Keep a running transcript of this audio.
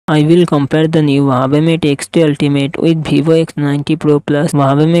I will compare the new Huawei Mate X2 Ultimate with Vivo X90 Pro Plus.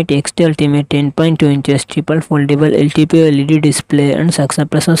 Huawei Mate X2 Ultimate 10.2 inches triple foldable LTPO LED display and success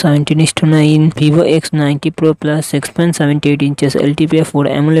ratio 17:9. Vivo X90 Pro Plus 6.78 inches LTPO 4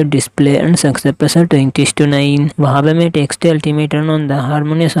 AMOLED display and success ratio 20:9. Huawei Mate X2 Ultimate run on the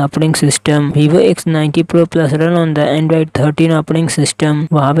Harmonious operating system. Vivo X90 Pro Plus run on the Android 13 operating system.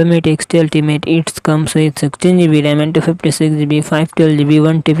 Huawei Mate X2 Ultimate comes with 16GB RAM and 256GB, 512GB,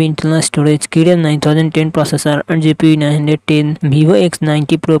 1TB internal storage, Kirin 9010 processor and GPU 910. Vivo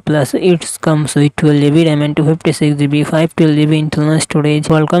X90 Pro Plus comes with 12GB RAM and 256GB, 512GB internal storage,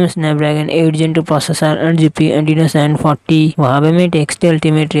 Qualcomm Snapdragon 8 Gen 2 processor and GPU Adreno 740. Huawei Mate X2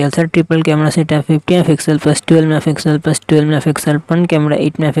 Ultimate real set triple camera setup 50MP plus 12MP plus 12MP, front camera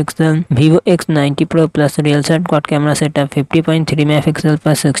 8MP. Vivo X90 Pro Plus real set quad camera setup 50.3MP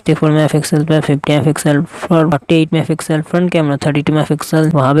plus 64MP plus 50MP for 48MP, front camera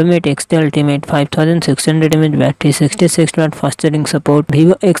 32MP. Huawei Mate X2 Ultimate 5600 mAh battery, 66W fast charging support.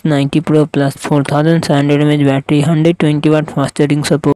 Vivo X90 Pro Plus 4700 mAh battery, 120W fast charging support.